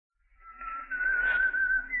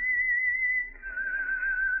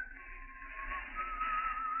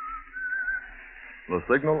The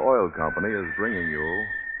Signal Oil Company is bringing you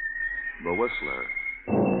The Whistler.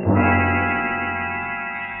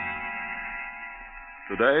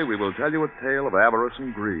 Today we will tell you a tale of avarice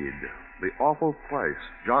and greed, the awful price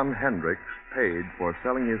John Hendricks paid for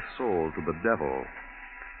selling his soul to the devil.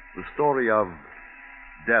 The story of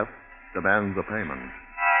Death Demands a Payment.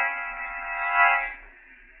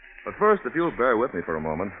 But first, if you'll bear with me for a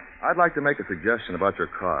moment, I'd like to make a suggestion about your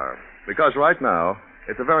car. Because right now,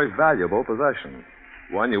 it's a very valuable possession.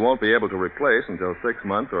 One you won't be able to replace until 6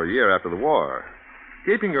 months or a year after the war.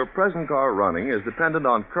 Keeping your present car running is dependent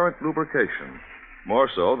on current lubrication, more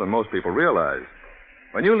so than most people realize.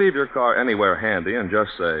 When you leave your car anywhere handy and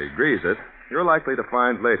just, say, grease it, you're likely to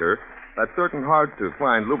find later that certain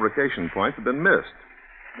hard-to-find lubrication points have been missed.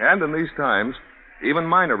 And in these times, even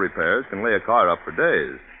minor repairs can lay a car up for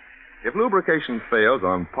days. If lubrication fails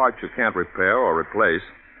on parts you can't repair or replace,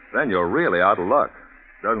 then you're really out of luck.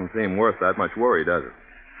 Doesn't seem worth that much worry, does it?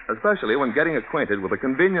 Especially when getting acquainted with a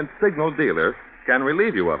convenient signal dealer can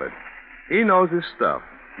relieve you of it. He knows his stuff,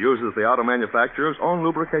 uses the auto manufacturer's own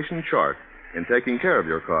lubrication chart in taking care of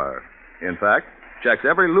your car. In fact, checks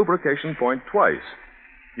every lubrication point twice.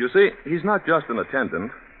 You see, he's not just an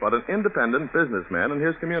attendant, but an independent businessman in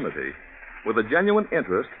his community, with a genuine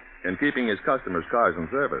interest in keeping his customers' cars in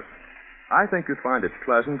service. I think you'd find it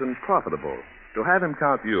pleasant and profitable to have him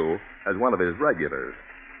count you as one of his regulars.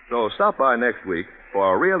 So stop by next week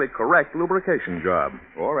for a really correct lubrication job,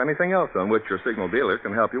 or anything else on which your signal dealer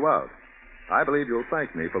can help you out. I believe you'll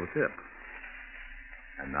thank me for the tip.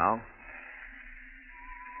 And now?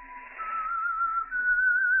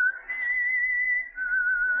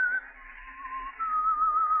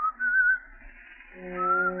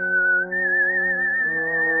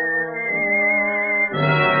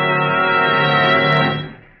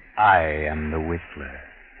 I am the Whistler.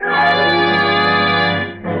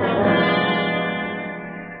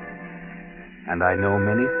 And I know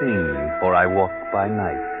many things, for I walk by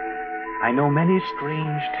night. I know many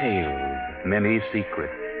strange tales, many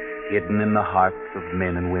secrets, hidden in the hearts of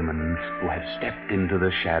men and women who have stepped into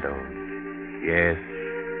the shadows. Yes,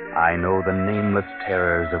 I know the nameless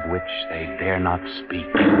terrors of which they dare not speak.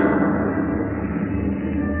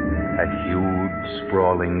 A huge,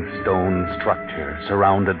 sprawling stone structure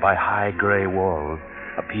surrounded by high gray walls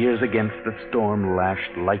appears against the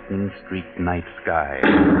storm-lashed, lightning-streaked night sky.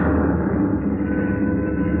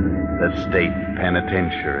 The state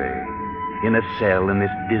penitentiary. In a cell in this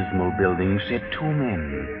dismal building sit two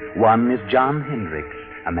men. One is John Hendricks,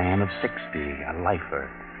 a man of 60, a lifer,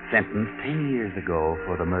 sentenced 10 years ago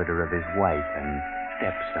for the murder of his wife and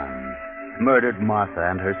stepson. Murdered Martha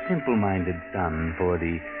and her simple-minded son for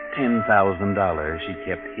the $10,000 she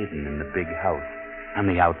kept hidden in the big house on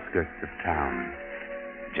the outskirts of town.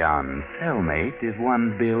 John's cellmate is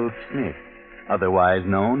one Bill Smith, otherwise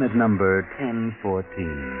known as number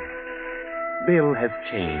 1014. Bill has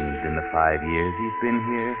changed in the 5 years he's been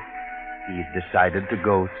here. He's decided to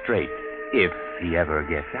go straight, if he ever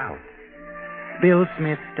gets out. Bill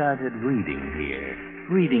Smith started reading here,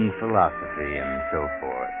 reading philosophy and so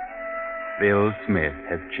forth. Bill Smith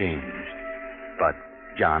has changed, but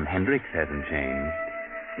John Hendricks hasn't changed.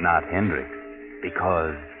 Not Hendricks,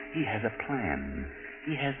 because he has a plan.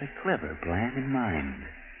 He has a clever plan in mind.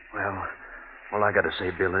 Well, all I got to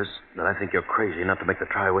say, Bill, is that I think you're crazy not to make the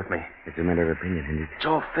try with me. It's a matter of opinion, Hendricks. It's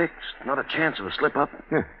all fixed. Not a chance of a slip-up.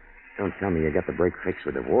 Don't tell me you got the break fixed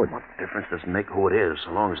with the warden. What difference does it make who it is,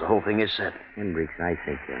 so long as the whole thing is set? Hendricks, I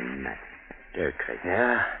think you're nuts. Stir crazy.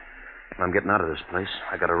 Yeah? I'm getting out of this place.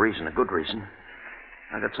 I got a reason, a good reason.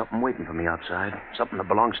 I got something waiting for me outside. Something that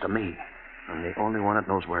belongs to me. I'm the only one that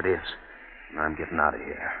knows where it is. And I'm getting out of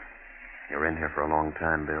here. You're in here for a long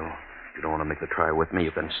time, Bill. If you don't want to make the try with me,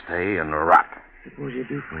 you can stay and rot. Suppose you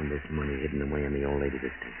do find this money hidden away on the old lady's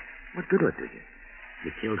estate. What good will it do you?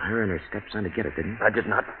 You killed her and her stepson to get it, didn't you? I did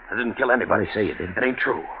not. I didn't kill anybody. They say you did. It ain't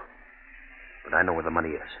true. But I know where the money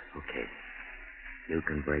is. Okay. You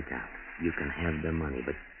can break out. You can have the money,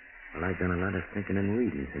 but... Well, I've done a lot of thinking and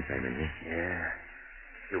reading since I've been here. Yeah.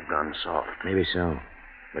 You've gone soft. Maybe so.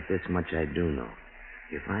 But this much I do know.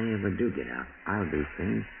 If I ever do get out, I'll do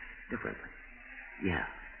things differently. Yeah.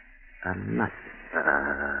 A lot.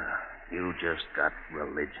 You just got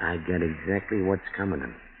religion. I get exactly what's coming to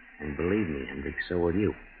me. And believe me, Hendricks, so will you.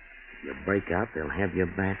 If you break out, they'll have you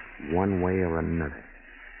back one way or another.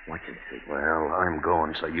 Watch and see. Well, I'm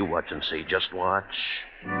going, so you watch and see. Just watch.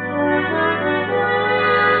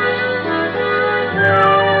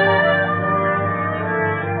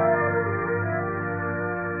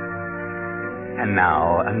 And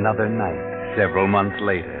now, another night, several months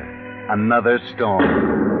later. Another storm.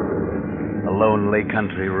 A lonely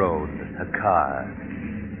country road, a car,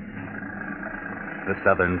 the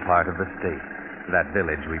southern part of the state. That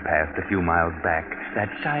village we passed a few miles back, that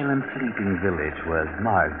silent sleeping village was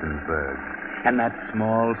Marsdensburg. And that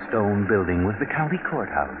small stone building was the county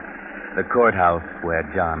courthouse. The courthouse where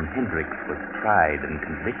John Hendricks was tried and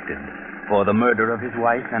convicted for the murder of his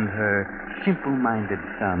wife and her simple-minded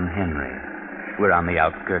son, Henry. We're on the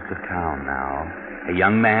outskirts of town now. A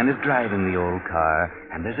young man is driving the old car,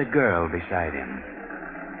 and there's a girl beside him.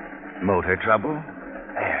 Motor trouble?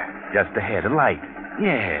 There, just ahead, a light.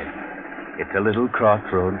 Yes. It's a little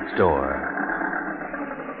crossroads store.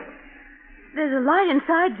 There's a light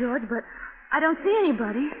inside, George, but I don't see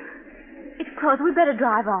anybody. It's closed. We better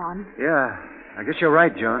drive on. Yeah, I guess you're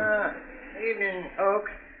right, John. Evening,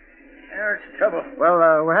 folks. What's the trouble? Well,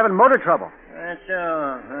 we're having motor trouble. That's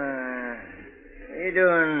so. What are you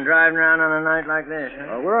doing driving around on a night like this,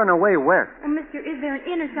 huh? We're on our way west. Oh, mister, is there an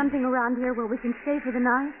inn or something around here where we can stay for the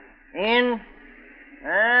night? In?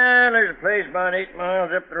 There's a place about 8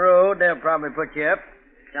 miles up the road. They'll probably put you up.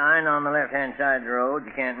 Sign on the left-hand side of the road.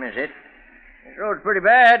 You can't miss it. This road's pretty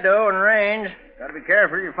bad, though, in the rains. Gotta be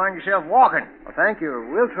careful. You'll find yourself walking. Well, thank you.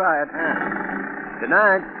 We'll try it. Good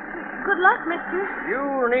night. Good luck, mister.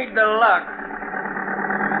 You'll need the luck.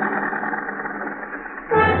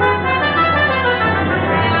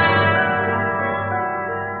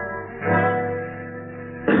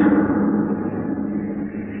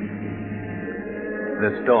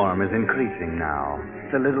 The storm is increasing now.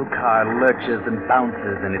 The little car lurches and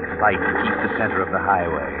bounces in its fight to keep the center of the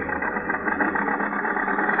highway.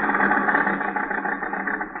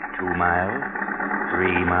 2 miles,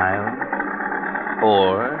 3 miles,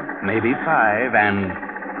 4, maybe 5, and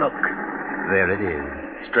look, there it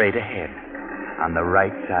is, straight ahead. On the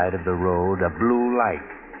right side of the road, a blue light.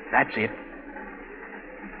 That's it.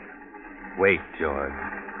 Wait, George.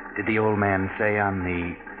 Did the old man say on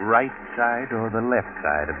the right side or the left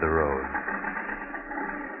side of the road?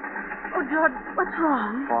 Oh, George, what's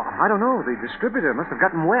wrong? Well, I don't know. The distributor must have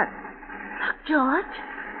gotten wet. Look, George.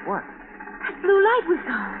 What? That blue light we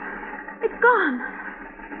saw. It's gone.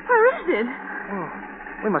 Where is it? Oh,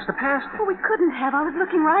 we must have passed it. Oh, we couldn't have. I was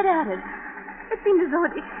looking right at it. It seemed as though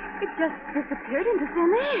it just disappeared into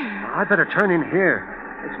thin air. I'd better turn in here.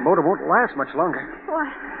 This motor won't last much longer. Oh,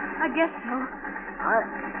 I guess so.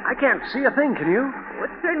 I can't see a thing, can you? Oh,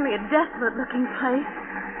 it's certainly a desolate-looking place.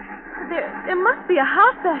 There must be a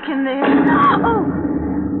house back in there.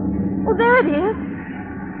 Oh, there it is.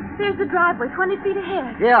 There's the driveway, 20 feet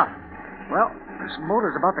ahead. Yeah. Well, this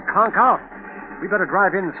motor's about to conk out. We better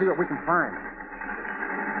drive in and see what we can find.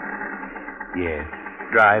 Yes.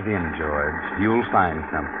 Drive in, George. You'll find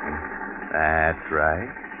something. That's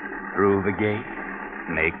right. Through the gate.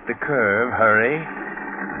 Make the curve. Hurry.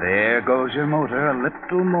 There goes your motor. A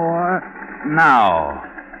little more. Now.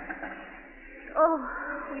 Oh,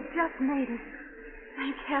 we just made it.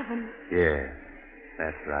 Thank heaven. Yes,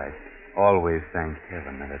 that's right. Always thank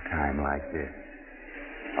heaven at a time like this.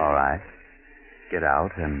 All right. Get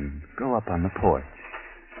out and go up on the porch.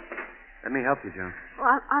 Let me help you, John.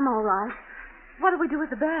 Oh, I'm all right. What do we do with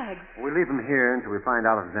the bags? We leave them here until we find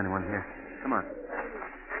out if there's anyone here. Come on.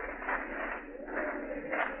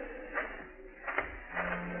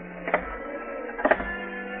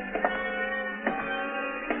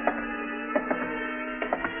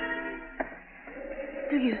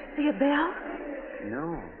 Do you see a bell?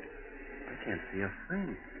 No. I can't see a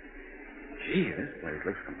thing. Gee, this place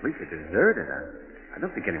looks completely deserted. I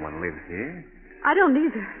don't think anyone lives here. I don't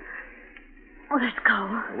either. Oh, let's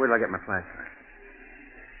go. Where till I get my flashlight?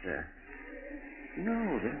 There.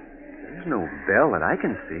 No, there's no bell that I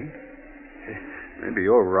can see. Maybe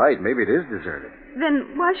you're right. Maybe it is deserted.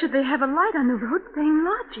 Then why should they have a light on the road saying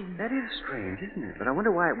lodging? That is strange, isn't it? But I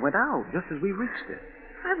wonder why it went out just as we reached it.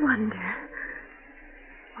 I wonder.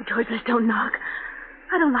 Oh, George, let's don't knock.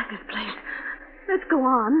 I don't like this place. Let's go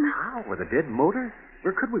on. How? With a dead motor?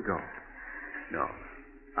 Where could we go? No.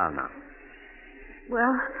 I'll knock.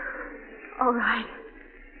 Well, all right.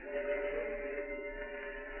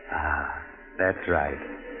 Ah, that's right.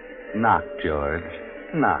 Knock, George.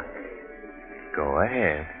 Knock. Go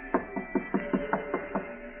ahead.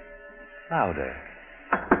 Louder.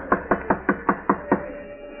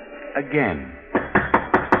 Again.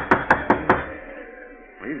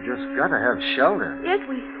 We've just got to have shelter. Yes,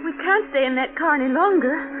 we can't stay in that car any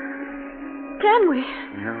longer. Can we?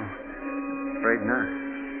 No. Afraid not.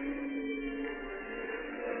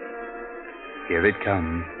 Here it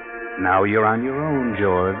comes. Now you're on your own,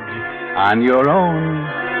 George. On your own.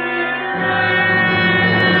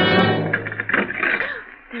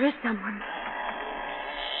 There is someone.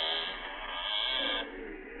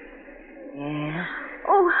 Yeah?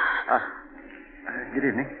 Oh, Good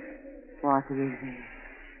evening. What is it?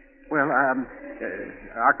 Well,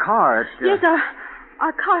 our car, Yes,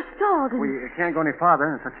 our car stalled. we can't go any farther,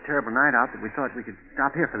 and it's such a terrible night out that we thought we could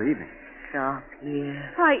stop here for the evening. Stop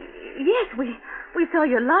here. Why, yes, we saw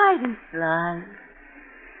your light and... Light?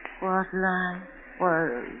 What light? Well,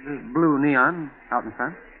 the blue neon out in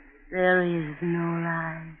front. There is no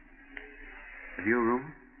light. Have you a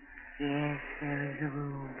room? Yes, there is a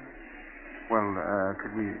room. Well,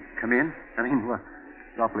 could we come in? I mean, well,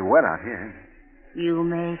 it's awfully wet out here. You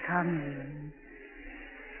may come in,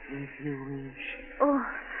 if you wish. Oh,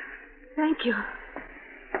 thank you.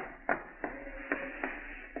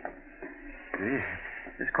 Gee,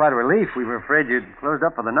 it's quite a relief. We were afraid you'd closed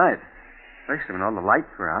up for the night, especially when all the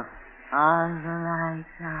lights were out. Are the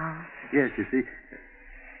lights out? Yes, you see.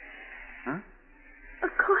 Huh? Of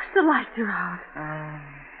course the lights are out. Oh,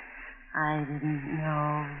 I didn't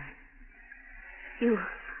know. You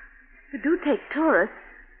do take tourists.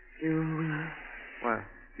 Do we? Well,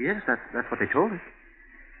 yes, that's what they told us.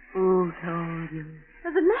 Who told you?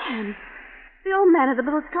 There's a man. The old man at the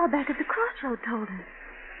little store back at the crossroad told us.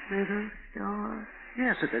 Little store?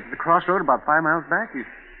 Yes, at the crossroad about 5 miles back.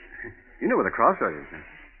 You know where the crossroad is, huh?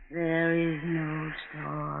 There is no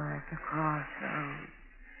store at the crossroad.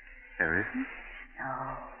 There isn't?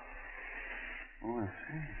 No. Oh, I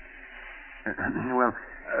see. Well,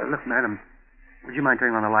 look, madam, would you mind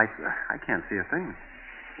turning on the lights? I can't see a thing.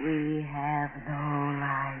 We have no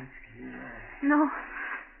light here.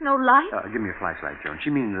 No light? Give me a flashlight, Joan. She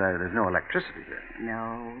means there's no electricity here.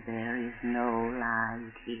 No, there is no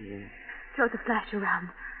light here. Throw the flash around.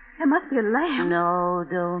 There must be a lamp. No,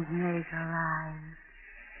 don't make a light.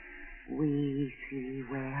 We see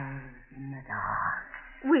well in the dark.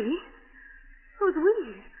 We? Who's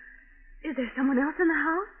we? Is there someone else in the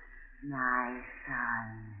house? My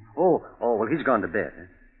son. Oh, well, he's gone to bed.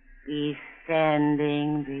 He's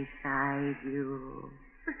standing beside you.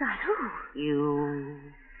 Beside who? You.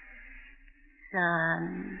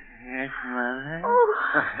 Son. Yes, Mother. Oh,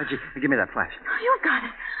 Give me that flash. you've got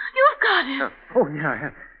it. You've got it. Oh, yeah.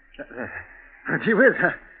 Gee whiz,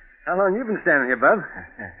 how long you been standing here, Bub?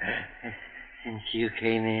 Since you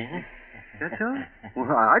came in. That's all?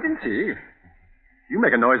 Well, I didn't see. You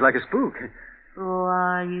make a noise like a spook. Who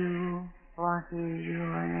are you? What is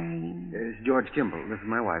your name? It's George Kimball. This is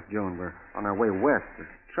my wife, Joan. We're on our way west as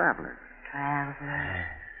travelers. Traveler.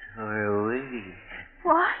 So are we.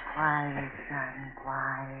 What? Quiet, son,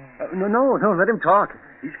 quiet. No, let him talk.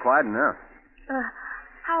 He's quiet enough.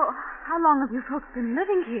 How long have you folks been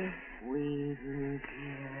living here? We've lived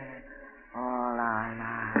here all our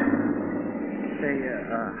lives. Say,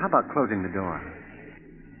 how about closing the door?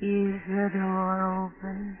 Is the door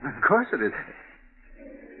open? Of course it is.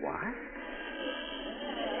 What?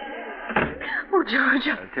 Oh, George.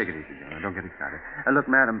 Take it easy, Joan. Don't get excited. Look,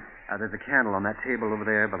 madam, there's a candle on that table over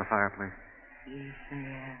there by the fireplace. Is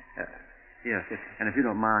there? Yes. And if you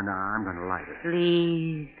don't mind, I'm going to light it.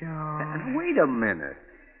 Please don't. And wait a minute.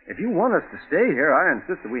 If you want us to stay here, I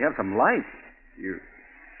insist that we have some light. You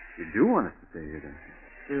do want us to stay here, don't you?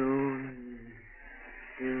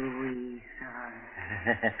 Do we, son?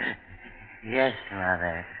 Yes,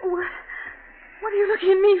 Mother. What are you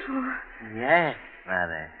looking at me for? Yes,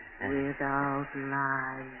 Mother. Without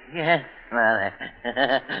light. Yes, Mother.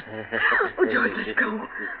 Oh, George, let's go.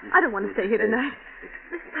 I don't want to stay here tonight.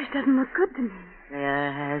 This place doesn't look good to me.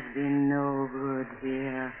 There has been no good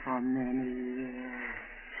here for many years.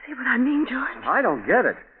 See what I mean, George? I don't get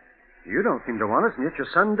it. You don't seem to want us, and yet your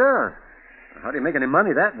son does. How do you make any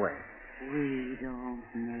money that way? We don't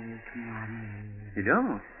make money. You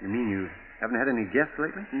don't? You mean you haven't had any guests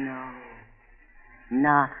lately? No.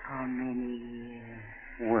 Not for many years.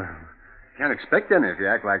 Well, can't expect any if you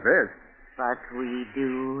act like this. But we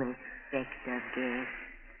do expect a guest.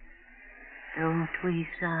 Don't we,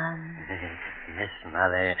 son? Yes,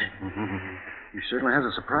 Mother. He certainly has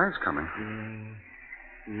a surprise coming. Yes,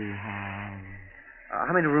 he has.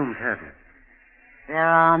 How many rooms have you? There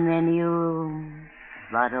are many rooms,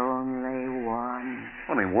 but only one.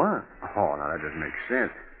 Only one? Oh, now that doesn't make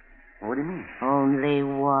sense. Well, what do you mean? Only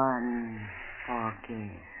one for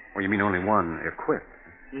guests. Well, you mean only one equipped?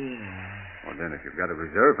 Yes. Well, then, if you've got a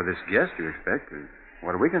reserve for this guest you expect,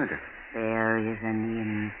 what are we going to do? There is an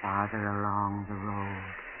inn farther along the road.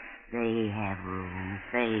 They have rooms.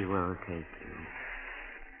 They will take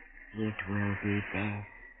you. It will be best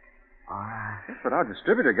for us. Yes, but our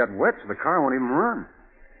distributor got wet, so the car won't even run.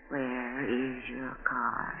 Where is your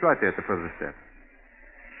car? It's right there at the foot of the steps.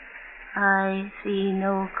 I see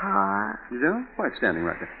no car. You do? Why, it's standing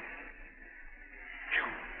right there.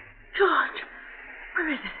 George,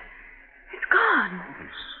 where is it? It's gone. Holy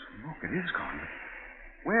smoke, it is gone.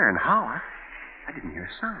 Where and how? I didn't hear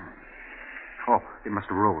a sound. Oh, it must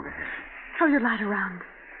have rolled ahead. Throw your light around.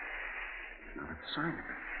 Not a sign of it.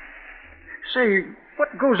 Say,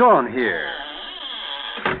 what goes on here?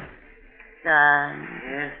 Son,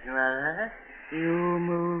 Yes, Mother. you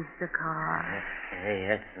moved the car.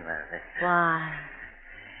 Yes, Mother. Why?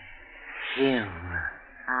 Him.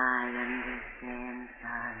 I understand,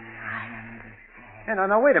 son. I understand. Hey,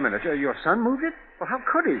 now, wait a minute. Your son moved it? Well, how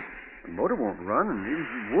could he? The motor won't run, and even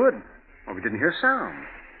if he would. Well, we didn't hear sound.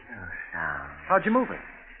 No sound. How'd you move it?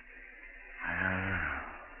 I don't know.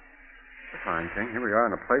 It's a fine thing. Here we are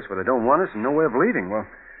in a place where they don't want us and no way of leaving. Well,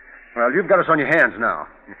 you've got us on your hands now.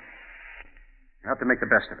 You have to make the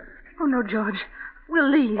best of it. Oh, no, George. We'll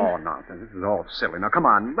leave. Oh, nonsense. This is all silly. Now, come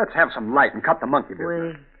on. Let's have some light and cut the monkey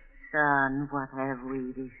business. Wait, son, what have we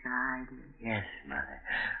decided? Yes, Mother.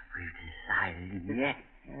 We've decided yes.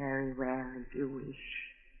 Very well, if you wish.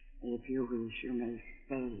 If you wish, you may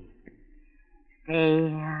stay. Stay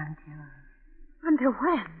until... Until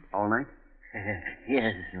when? All night?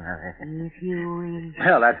 Yes, Mother. If you wish.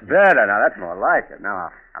 Well, that's better. Now, that's more like it. Now,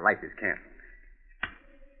 I'll light this candle.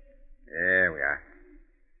 There we are.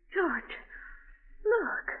 George,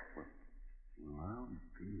 look. Well,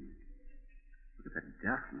 indeed. Look at that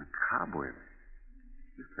dust and the cobwebs.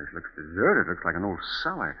 This place looks deserted. Looks like an old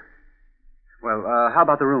cellar. Well, how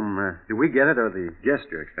about the room? Do we get it or the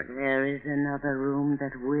guest you're expecting? There is another room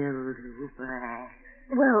that will do, perhaps.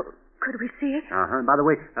 Well, could we see it? Uh-huh. By the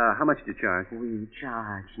way, how much did you charge? We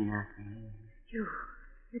charge nothing. You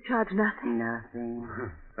charge nothing? Nothing.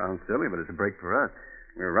 Sounds silly, but it's a break for us.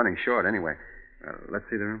 We're running short anyway. Let's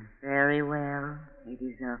see the room. Very well. It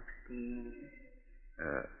is upstairs.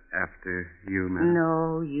 After you, ma'am?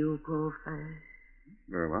 No, you go first.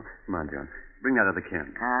 Very well. Come on, John. Bring that other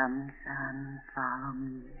candle. Come, son, follow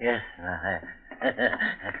me. Yes, Mother.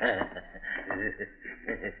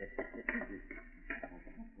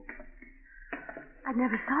 I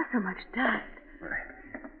never saw so much dust.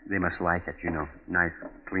 They must like it, you know. Nice,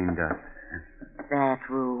 clean dust. That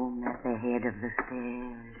room at the head of the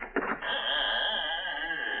stairs.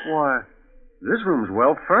 Why, this room's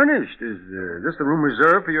well furnished. Is this the room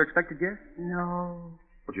reserved for your expected guest? No,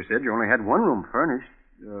 But you said you only had one room furnished.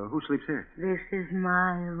 Who sleeps here? this is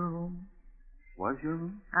my room. Was your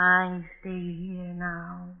room? I stay here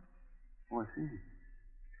now. Oh, I see.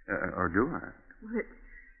 Or do I? Well,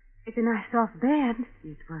 it's a nice soft bed.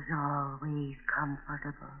 It was always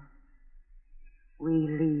comfortable. We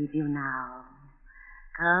leave you now.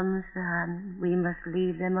 Come, son, we must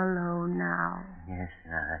leave them alone now. Yes,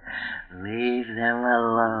 Mother. Leave them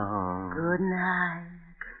alone. Good night.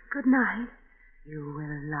 Good night. You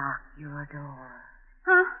will lock your door.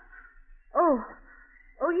 Huh? Oh,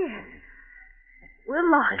 yes.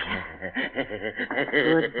 We'll lock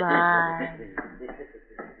it. Goodbye.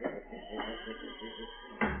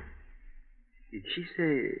 Did she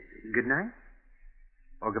say good night?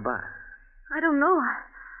 Or goodbye? I don't know.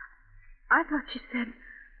 I thought she said...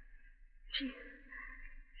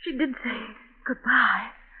 She did say goodbye.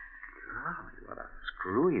 Golly, what a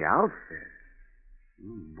screwy outfit.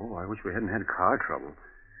 Boy, I wish we hadn't had car trouble.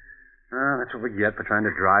 That's what we get for trying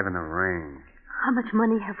to drive in the rain. How much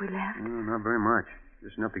money have we left? Not very much.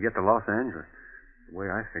 Just enough to get to Los Angeles. The way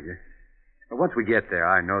I figure. But once we get there,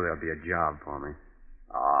 I know there'll be a job for me.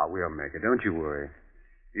 We'll make it. Don't you worry.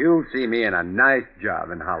 You'll see me in a nice job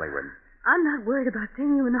in Hollywood. I'm not worried about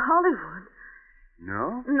seeing you in Hollywood.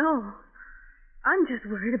 No? No. I'm just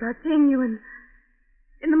worried about seeing you in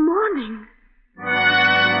the morning.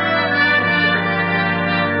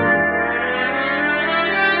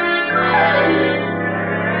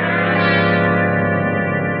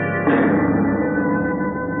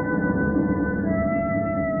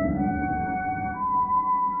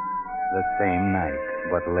 The same night,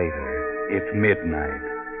 but later. It's midnight.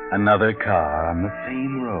 Another car on the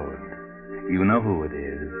same road. You know who it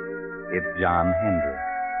is. It's John Hendricks.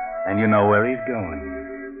 And you know where he's going.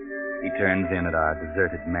 He turns in at our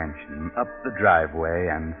deserted mansion, up the driveway,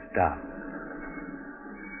 and stops.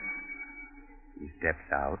 He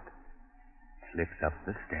steps out, slips up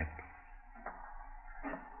the steps,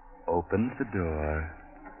 opens the door,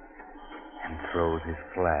 and throws his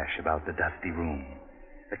flash about the dusty room.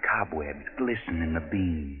 The cobwebs glisten in the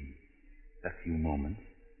beam. A few moments,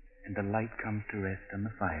 and the light comes to rest on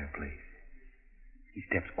the fireplace. He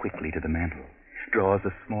steps quickly to the mantel, draws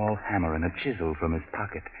a small hammer and a chisel from his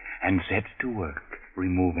pocket, and sets to work,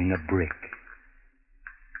 removing a brick.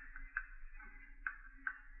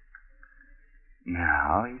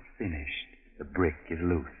 Now he's finished. The brick is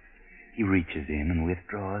loose. He reaches in and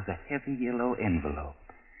withdraws a heavy yellow envelope.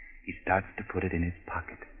 He starts to put it in his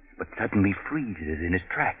pocket, but suddenly freezes in his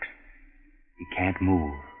tracks. He can't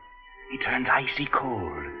move. He turns icy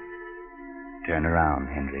cold. Turn around,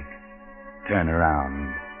 Hendricks. Turn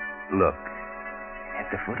around. Look. At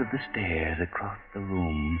the foot of the stairs across the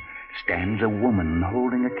room stands a woman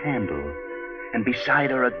holding a candle, and beside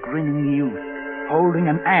her a grinning youth holding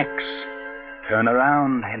an axe. Turn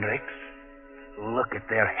around, Hendricks. Look at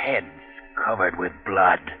their heads covered with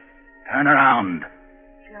blood. Turn around.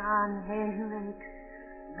 John Hendricks,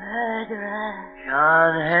 murderer.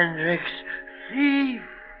 John Hendricks, thief.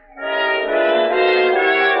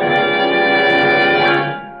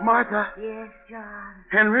 Martha. Yes, John.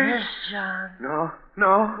 Henry? Yes, John. No.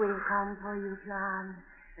 We'll come for you, John.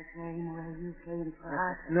 The same way you came for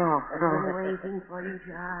us. No. We've been waiting for you,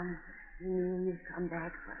 John. We knew you'd come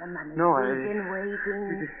back for the money. No, We've been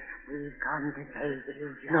waiting. We've come to save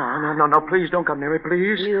you, John. No. Please don't come near me,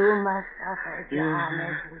 please. You must suffer, John,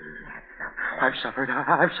 as we have suffered.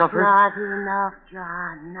 I've suffered. Not enough,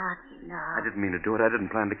 John. Not enough. I didn't mean to do it. I didn't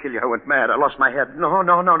plan to kill you. I went mad. I lost my head. No.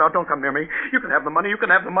 Don't come near me. You can have the money.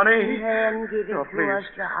 Then give it No, to please. us,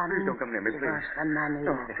 John. Please don't come near me, Give please. us the money.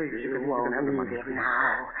 No, please, you can won't have the need money, it please.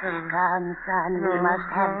 now. Come, son. We must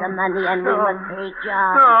have the money, and we must take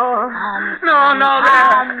John.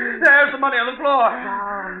 There's the money on the floor.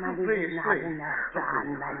 No, money Please, is not please. enough,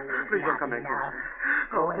 John. Money is Please don't not come in here. enough.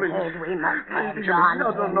 Oh, Go please. ahead. We must have Please, John.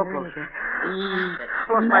 no Henry. closer.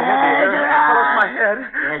 I lost my head here. I lost my head.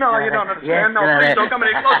 No, you don't understand. No, please don't come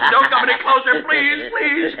any closer. Don't come any closer, please.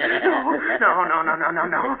 No.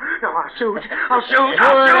 I'll shoot.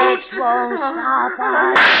 Bullets won't stop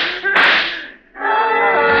us.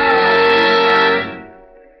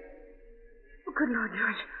 Oh, good Lord,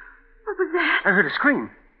 George. What was that? I heard a scream.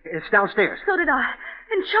 It's downstairs. So did I.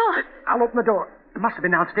 And Sean. I'll open the door. It must have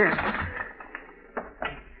been downstairs.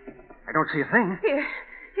 I don't see a thing.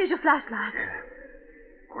 Here's your flashlight.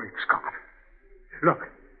 Great Scott. Look.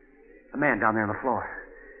 The man down there on the floor.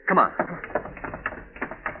 Come on.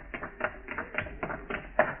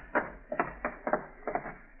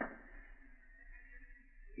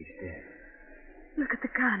 He's dead. Look at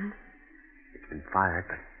the gun. It's been fired,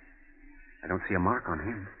 but I don't see a mark on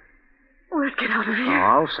him. Oh, let's get out of Oh, here.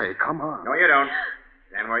 I'll say, come on. No, you don't.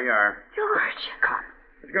 Stand where you are. George. Cop.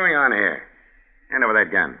 What's going on here? Hand over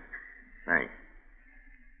that gun. Thanks.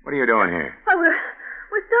 What are you doing here? Oh,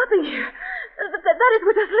 we're stopping here. That is,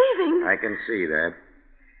 we're just leaving. I can see that.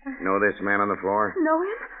 Know this man on the floor? Know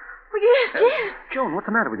him? Oh, yes. Joan, what's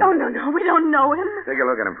the matter with you? Oh, no, we don't know him. Take a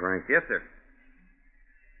look at him, Frank. Yes, sir.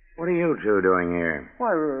 What are you two doing here?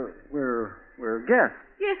 Why, we're guests.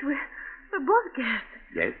 Yes, we're both guests.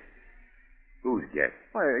 Yes? Who's guest?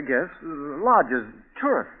 Why, guests. Lodges,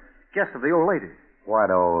 tourists. Guests of the old lady.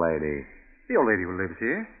 What old lady? The old lady who lives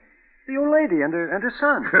here. The old lady and her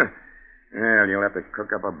son. Well, you'll have to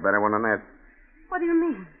cook up a better one than that. What do you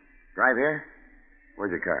mean? Drive here?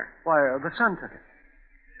 Where's your car? Why, the son took it.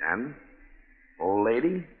 Son? Old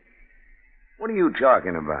lady? What are you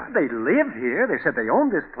talking about? They live here. They said they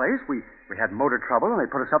owned this place. We had motor trouble, and they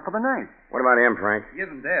put us up for the night. What about him, Frank? He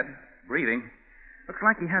isn't dead. Breathing. Looks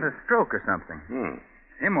like he had a stroke or something.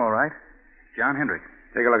 Him, all right. John Hendricks.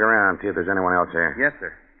 Take a look around, see if there's anyone else here. Yes,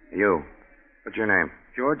 sir. You. What's your name?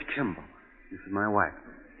 George Kimball. This is my wife.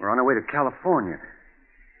 We're on our way to California.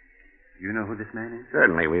 You know who this man is?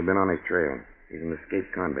 Certainly. We've been on his trail. He's an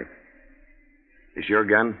escaped convict. Is your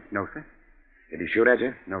gun? No, sir. Did he shoot at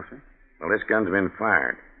you? No, sir. Well, this gun's been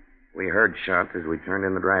fired. We heard shots as we turned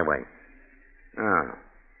in the driveway. Ah.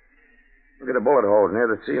 Look at the bullet holes near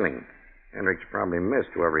the ceiling. Hendricks probably missed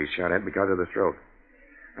whoever he shot at because of the stroke.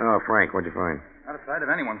 Oh, Frank, what'd you find? Not a sight of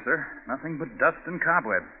anyone, sir. Nothing but dust and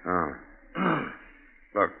cobwebs. Oh.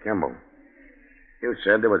 Look, Kimball. You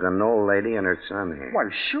said there was an old lady and her son here. Why,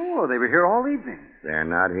 sure. They were here all evening. They're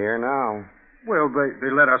not here now. Well,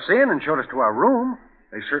 they let us in and showed us to our room.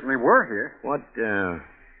 They certainly were here. What did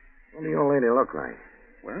the old lady look like?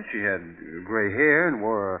 Well, she had gray hair and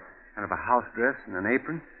wore a kind of a house dress and an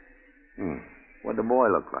apron. What'd the boy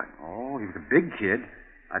look like? Oh, he was a big kid.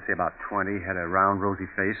 I'd say about 20, had a round, rosy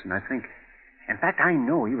face, and I think... In fact, I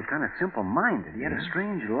know he was kind of simple-minded. He had a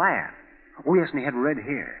strange laugh. Oh, yes, and he had red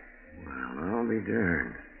hair. Well, I'll be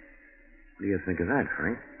darned. What do you think of that,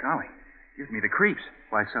 Frank? Golly, gives me the creeps.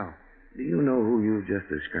 Why so? Do you know who you just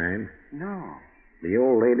described? No. The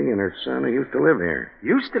old lady and her son who used to live here.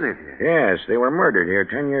 Used to live here? Yes, they were murdered here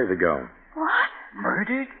 10 years ago. What?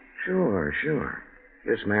 Murdered? Sure.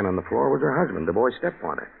 This man on the floor was her husband, the boy's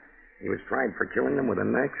stepfather. He was tried for killing them with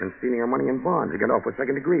an axe and stealing her money in bonds. He got off with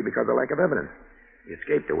second degree because of lack of evidence. He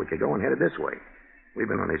escaped a week ago and headed this way. We've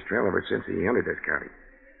been on his trail ever since he entered this county.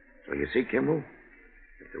 So you see, Kimball,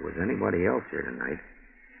 if there was anybody else here tonight,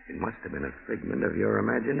 It must have been a figment of your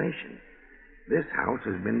imagination. This house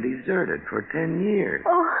has been deserted for 10 years.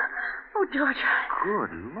 Oh, George.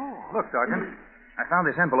 Good Lord. Look, Sergeant. I found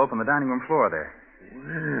this envelope on the dining room floor there.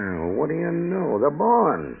 Well, what do you know? The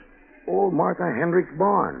bonds. Old Martha Hendricks'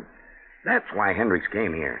 bonds. That's why Hendricks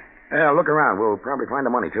came here. Look around. We'll probably find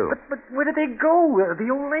the money, too. But where did they go, the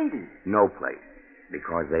old lady? No place.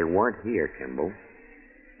 Because they weren't here, Kimball.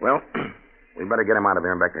 Well, we better get him out of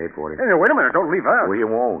here and back to 840. Hey, wait a minute. Don't leave out. We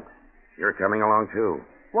won't. You're coming along, too.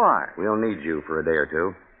 Why? We'll need you for a day or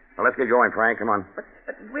two. Now, let's get going, Frank. Come on. But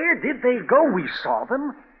where did they go? We saw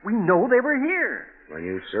them. We know they were here. Well,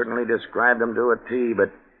 you certainly described them to a T, but...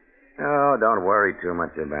 Oh, don't worry too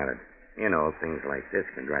much about it. You know, things like this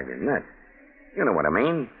can drive you nuts. You know what I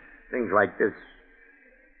mean? Things like this...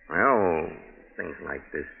 Well, things like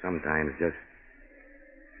this sometimes just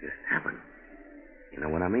happen. You know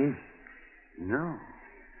what I mean? No.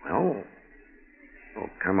 Well... Oh,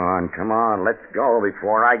 come on. Let's go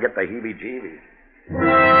before I get the heebie-jeebies.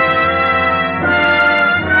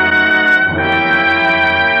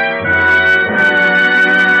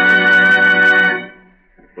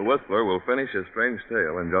 The Whistler will finish his strange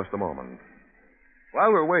tale in just a moment.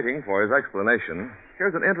 While we're waiting for his explanation,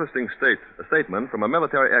 here's an interesting statement from a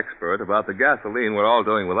military expert about the gasoline we're all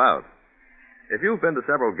doing without. If you've been to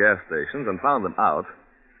several gas stations and found them out,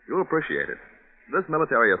 you'll appreciate it. This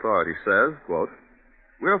military authority says, quote,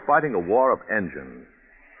 "We're fighting a war of engines.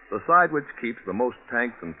 The side which keeps the most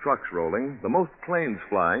tanks and trucks rolling, the most planes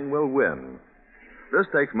flying, will win. This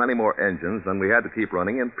takes many more engines than we had to keep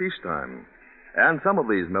running in peacetime. And some of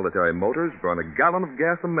these military motors burn a gallon of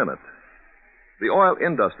gas a minute. The oil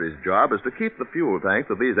industry's job is to keep the fuel tanks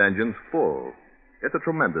of these engines full. It's a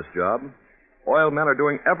tremendous job. Oil men are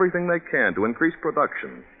doing everything they can to increase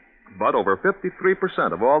production. But over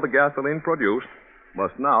 53% of all the gasoline produced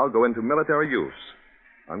must now go into military use."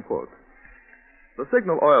 Unquote. The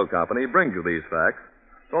Signal Oil Company brings you these facts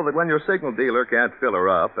so that when your signal dealer can't fill her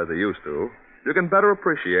up as he used to, you can better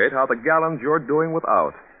appreciate how the gallons you're doing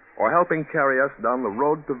without are helping carry us down the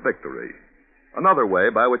road to victory. Another way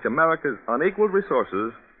by which America's unequaled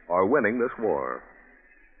resources are winning this war.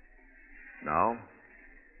 Now,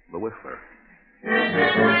 the Whistler.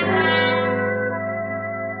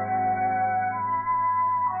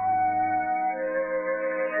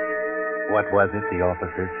 What was it the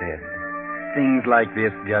officer said? Things like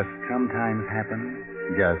this just sometimes happen?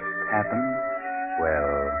 Just happen?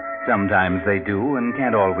 Well, sometimes they do and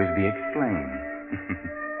can't always be explained.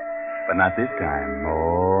 But not this time.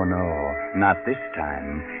 Oh, no, not this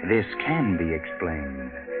time. This can be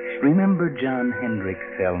explained. Remember John Hendricks'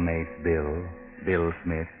 cellmate, Bill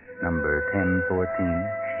Smith, number 1014?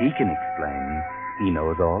 He can explain. He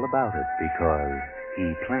knows all about it because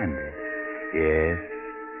he planned it. Yes,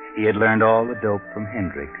 he had learned all the dope from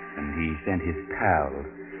Hendricks, and he sent his pals,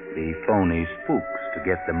 the phony spooks, to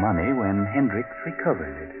get the money when Hendricks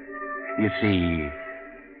recovered it. You see,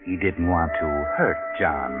 he didn't want to hurt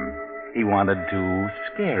John. He wanted to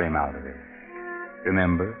scare him out of it.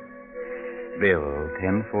 Remember? Bill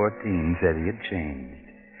 1014 said he had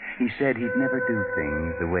changed. He said he'd never do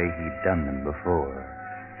things the way he'd done them before.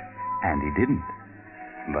 And he didn't.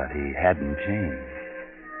 But he hadn't changed.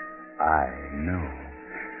 I know.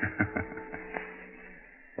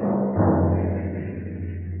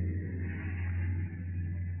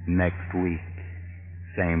 Next week,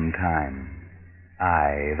 same time,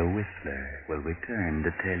 I, the Whistler, will return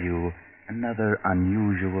to tell you another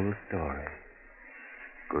unusual story.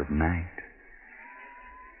 Good night.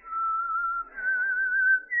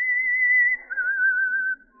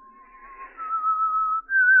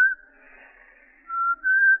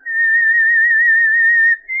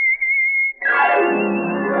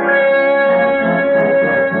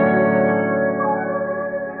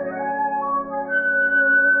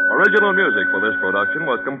 Original music for this production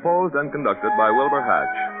was composed and conducted by Wilbur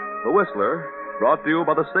Hatch. The Whistler, brought to you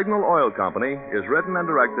by the Signal Oil Company, is written and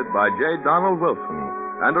directed by J. Donald Wilson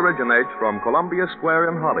and originates from Columbia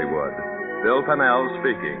Square in Hollywood. Bill Pennell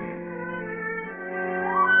speaking.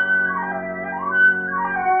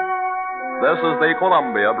 This is the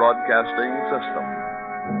Columbia Broadcasting System.